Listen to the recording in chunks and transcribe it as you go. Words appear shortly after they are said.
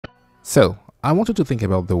So, I want you to think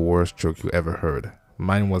about the worst joke you ever heard.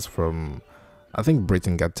 Mine was from, I think,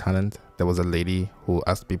 Britain Got Talent. There was a lady who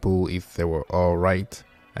asked people if they were alright,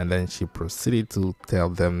 and then she proceeded to tell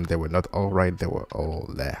them they were not alright, they were all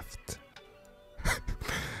left.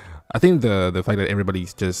 I think the fact that everybody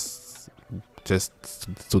just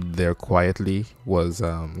stood there quietly was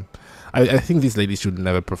I think this lady should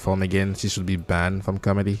never perform again. She should be banned from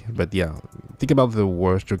comedy. But yeah, think about the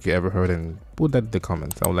worst joke you ever heard and put that in the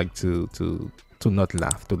comments. I would like to not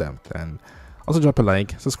laugh to them. And also drop a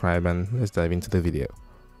like, subscribe, and let's dive into the video.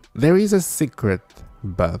 There is a secret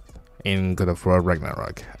buff in God of War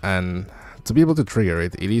Ragnarok, and to be able to trigger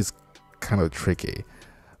it, it is kind of tricky.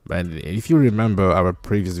 But if you remember our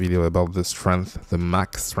previous video about the strength, the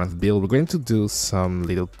max strength build, we're going to do some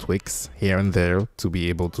little tweaks here and there to be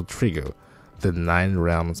able to trigger the 9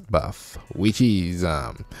 realms buff, which is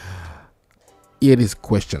it is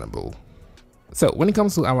questionable. So when it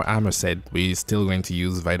comes to our armor set, we're still going to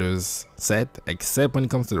use Vider's set, except when it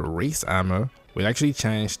comes to the race armor, we actually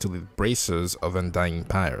changed to the bracers of Undying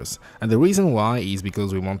Empires. And the reason why is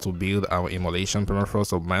because we want to build our immolation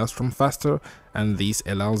permafrost of Maelstrom faster, and this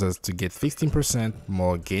allows us to get 15%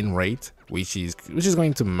 more gain rate, which is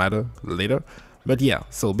going to matter later. But yeah,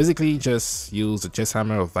 so basically just use the chest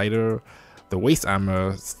armor of Vider, the waist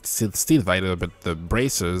armor still Vider, but the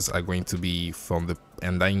bracers are going to be from the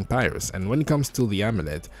Undying Empires. And when it comes to the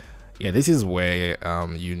amulet, yeah, this is where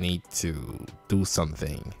you need to do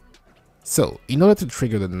something. So, in order to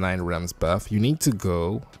trigger the 9 realms buff, you need to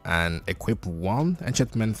go and equip 1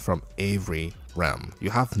 enchantment from every realm.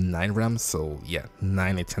 You have 9 realms, so yeah,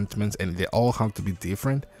 9 enchantments, and they all have to be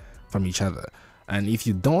different from each other. And if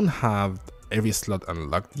you don't have every slot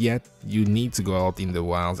unlocked yet, you need to go out in the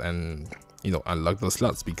wilds and, you know, unlock those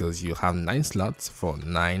slots, because you have 9 slots for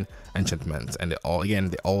 9 enchantments, and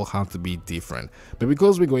they all have to be different. But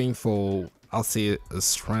because we're going for, I'll say, a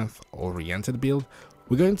strength oriented build,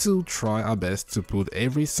 we're going to try our best to put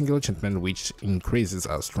every single enchantment which increases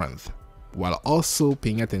our strength, while also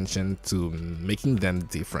paying attention to making them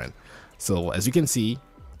different. So as you can see,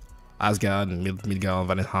 Asgard, Midgard,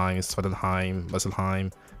 Valheim, Svartalfheim,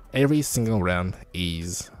 Muspelheim, every single realm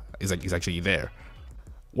is actually there.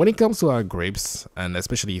 When it comes to our grips, and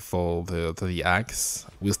especially for the axe,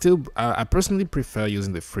 I personally prefer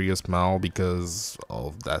using the Furious Maul because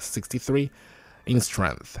of that 63 in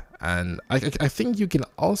strength, and I think you can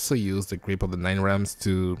also use the grip of the 9 realms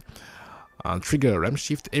to trigger a realm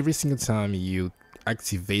shift every single time you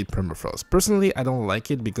activate permafrost. Personally, I don't like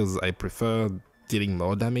it because I prefer dealing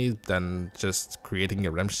more damage than just creating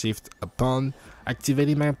a realm shift upon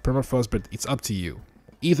activating my permafrost, but it's up to you.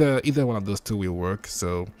 Either one of those two will work,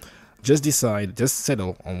 so just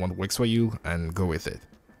settle on what works for you and go with it.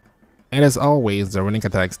 And as always, the running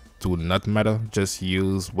attacks do not matter, just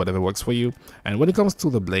use whatever works for you. And when it comes to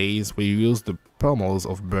the blaze, we use the pummels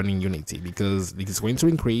of Burning Unity because it is going to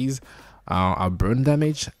increase our burn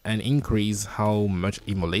damage and increase how much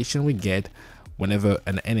immolation we get whenever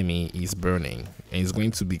an enemy is burning. And it's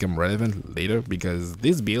going to become relevant later because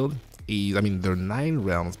this build is, the 9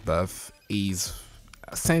 realms buff is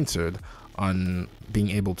centered on being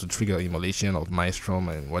able to trigger immolation of Maelstrom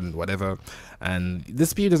and whatever, and the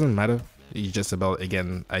speed doesn't matter. It's just about,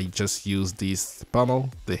 again, I just use this pummel,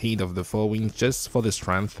 the heat of the 4 wings, just for the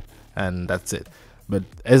strength, and that's it. But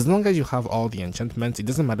as long as you have all the enchantments, it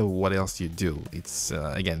doesn't matter what else you do. It's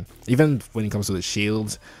again, even when it comes to the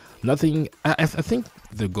shields, nothing. I think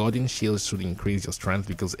the Guardian Shield should increase your strength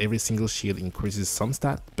because every single shield increases some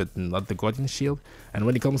stat, but not the Guardian Shield. And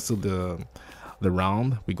when it comes to the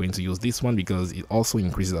round, we're going to use this one because it also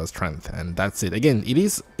increases our strength, and that's it. Again, it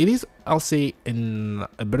is I'll say in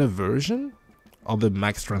a better version of the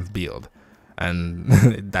max strength build, and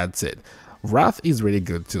that's it. Wrath is really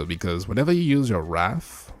good too because whenever you use your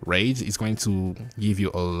Wrath Rage, it's going to give you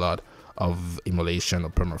a lot of immolation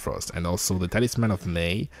of permafrost, and also the Talisman of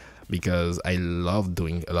May because I love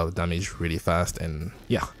doing a lot of damage really fast. And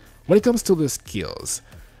yeah, when it comes to the skills,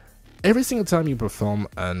 every single time you perform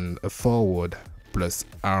a forward plus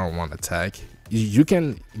R1 attack, you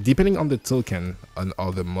can, depending on the token and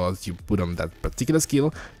all the mods you put on that particular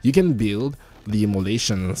skill, you can build the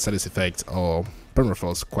immolation status effect or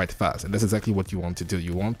permafrost quite fast. And that's exactly what you want to do.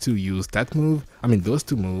 You want to use that move, those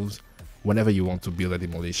 2 moves, whenever you want to build that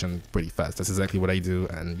immolation pretty fast. That's exactly what I do,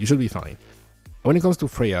 and you should be fine. When it comes to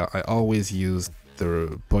Freya, I always use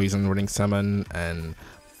the poison running summon and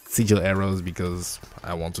sigil arrows because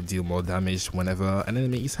I want to deal more damage whenever an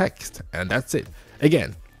enemy is hexed, and that's it.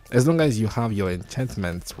 Again, as long as you have your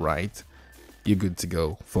enchantments right, you're good to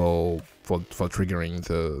go for triggering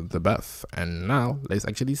the buff. And now let's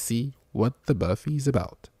actually see what the buff is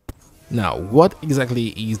about. Now, what exactly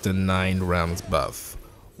is the 9 rounds buff?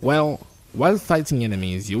 Well, while fighting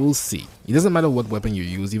enemies, you will see, it doesn't matter what weapon you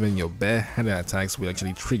use, even your bare-handed attacks will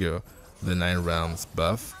actually trigger the 9 rounds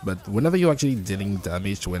buff, but whenever you're actually dealing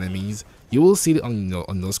damage to enemies, you will see on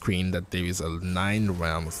your screen that there is a 9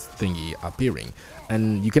 rounds thingy appearing,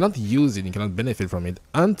 and you cannot use it, you cannot benefit from it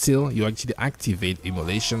until you actually activate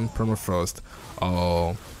Immolation, Permafrost,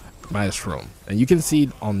 or Maelstrom. And you can see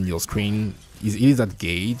it on your screen. It is that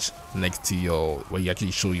gauge next to your where you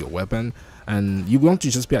actually show your weapon, and you want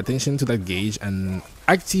to just pay attention to that gauge and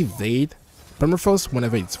activate Permafrost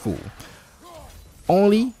whenever it's full.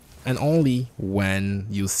 Only and only when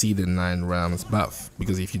you see the 9 rounds buff,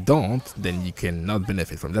 because if you don't, then you cannot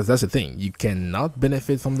benefit from that. That's the thing, you cannot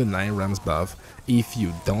benefit from the 9 rounds buff if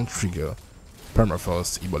you don't trigger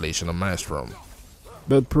Permafrost, Immolation, or Maelstrom.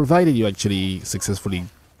 But provided you actually successfully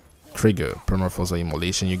trigger Permafrost or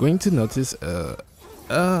Immolation, you're going to notice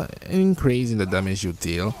an increase in the damage you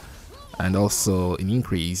deal, and also an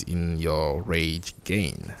increase in your rage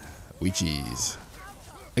gain, which is,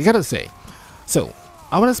 I gotta say, so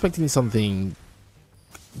I was expecting something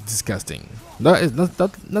disgusting.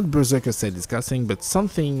 Not Berserker said disgusting, but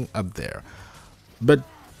something up there. But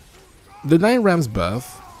the 9 rounds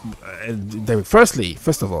buff,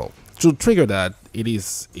 first of all, to trigger that,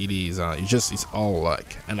 it's all luck.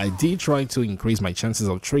 And I did try to increase my chances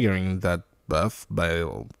of triggering that buff by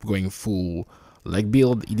going full leg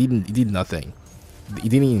build. It did nothing. It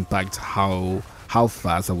didn't impact how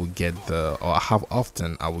fast I would get or how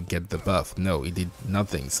often I would get the buff. No, it did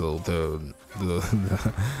nothing. So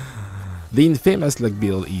the infamous leg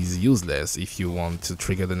build is useless if you want to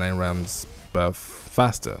trigger the 9 rounds buff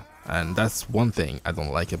faster, and that's one thing I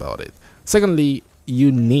don't like about it. Secondly,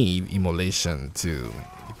 you need Immolation to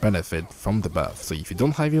benefit from the buff. So if you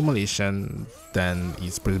don't have Immolation, then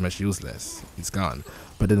it's pretty much useless. It's gone.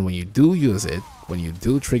 But then when you do use it, when you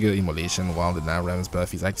do trigger Immolation while the 9 rounds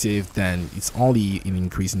buff is active, then it's only an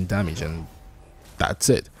increase in damage, and that's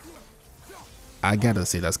it. I gotta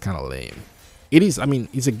say, that's kind of lame. It is, I mean,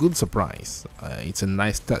 it's a good surprise. It's a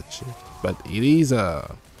nice touch, but it is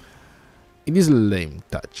a lame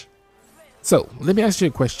touch. So let me ask you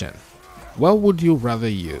a question. What would you rather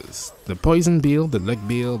use? The poison build, the luck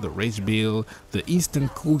build, the rage build, the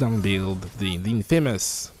instant cooldown build, the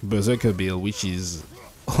infamous Berserker build, which is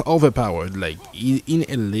overpowered, like in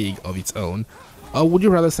a league of its own? Or would you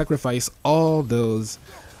rather sacrifice all those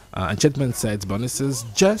enchantment sets bonuses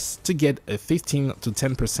just to get a 15 to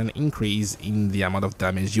 10% increase in the amount of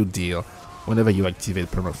damage you deal whenever you activate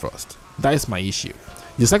Permafrost? That is my issue.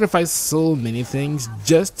 You sacrifice so many things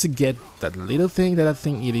just to get that little thing that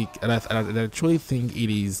I truly think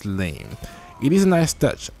it is lame. It is a nice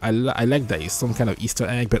touch. I like that it's some kind of Easter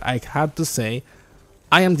egg, but I have to say,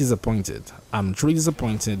 I am disappointed. I'm truly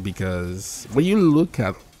disappointed, because when you look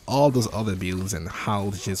at all those other builds and how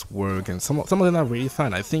they just work, and some of them are really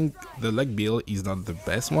fun. I think the luck build is not the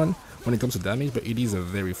best one when it comes to damage, but it is a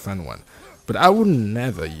very fun one. But I would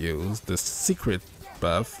never use the secret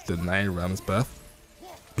buff, the 9 rounds buff,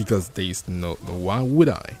 because there is no, why would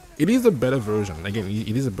I? It is a better version. Again,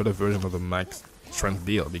 it is a better version of the max strength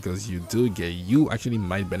build, because you actually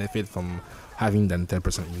might benefit from having that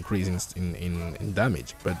 10% increase in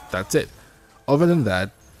damage, but that's it. Other than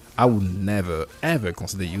that, I would never ever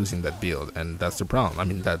consider using that build, and that's the problem. I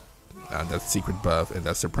mean, that secret buff, and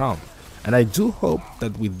that's the problem. And I do hope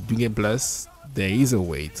that with Duge Plus there is a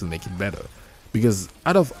way to make it better, because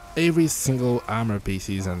out of every single armor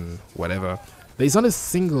pieces and whatever, there is not a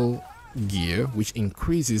single gear which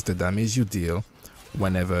increases the damage you deal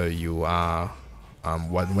whenever you are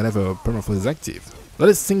whenever Permafrost is active. Not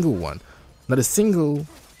a single one. Not a single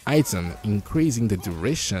item increasing the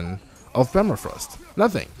duration of Permafrost.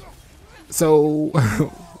 Nothing. So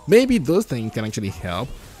maybe those things can actually help.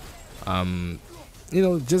 You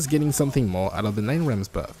know, just getting something more out of the 9 rounds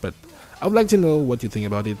buff. But I would like to know what you think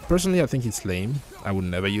about it. Personally, I think it's lame. I would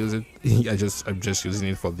never use it. I'm just using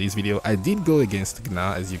it for this video. I did go against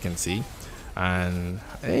Gna, as you can see, and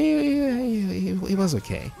it was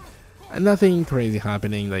okay. Nothing crazy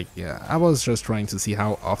happening. Like, yeah, I was just trying to see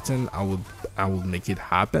how often I would make it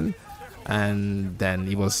happen, and then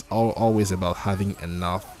it was always about having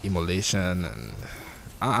enough Immolation, and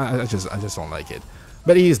I just don't like it.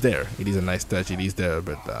 But it is there. It is a nice touch. It is there,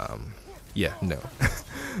 but yeah, no.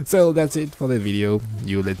 So that's it for the video.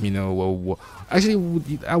 You let me know. Actually,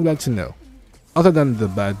 I would like to know, other than the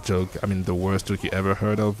bad joke, I mean the worst joke you ever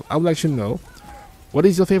heard of, I would like to know, what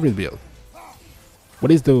is your favorite build?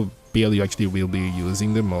 What is the build you actually will be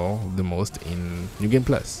using the most in New Game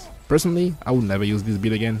Plus? Personally, I would never use this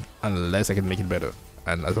build again unless I can make it better.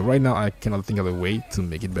 and as of right now, I cannot think of a way to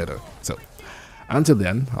make it better. So until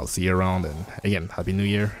then, I'll see you around, and again, Happy New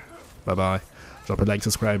Year. Bye bye. Drop a like,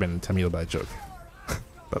 subscribe, and tell me your bad joke.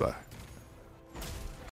 Bye bye.